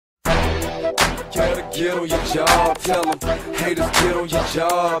Gotta get on your job, tell them. Haters, get on your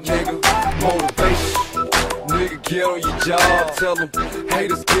job, nigga. Motivation. Nigga, get on your job, tell them.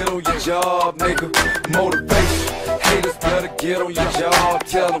 Haters, get on your job, nigga. Motivation. Haters better get on your job,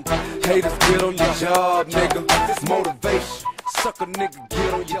 tell them. Haters, get on your job, nigga. This motivation. Sucker nigga,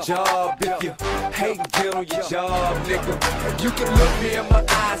 get on your job. If you hatin', get on your job, nigga. You can look me in my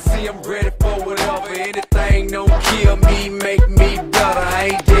eyes, see I'm ready for whatever. Anything don't kill me, make me better.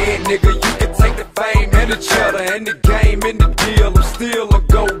 I ain't dead, nigga. You can take the fame and the cheddar and the game and the deal. I'm still a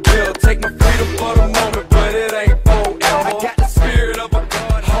go-getter. Take my freedom for the moment, but it ain't forever. I got the spirit of a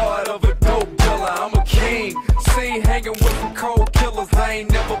god, heart of a dope dealer. I'm a king, seen hanging with some cold killers. I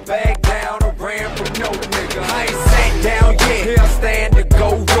ain't never backed down or ran from no nigga. I ain't sat down yet. Here I stand to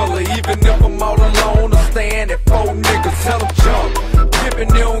gorilla. Even if I'm all alone, I stand at 4 niggas. Tell them jump. Dippin',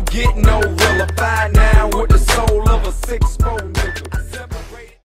 they don't get no realer. 5'9" with the soul of a 6'4".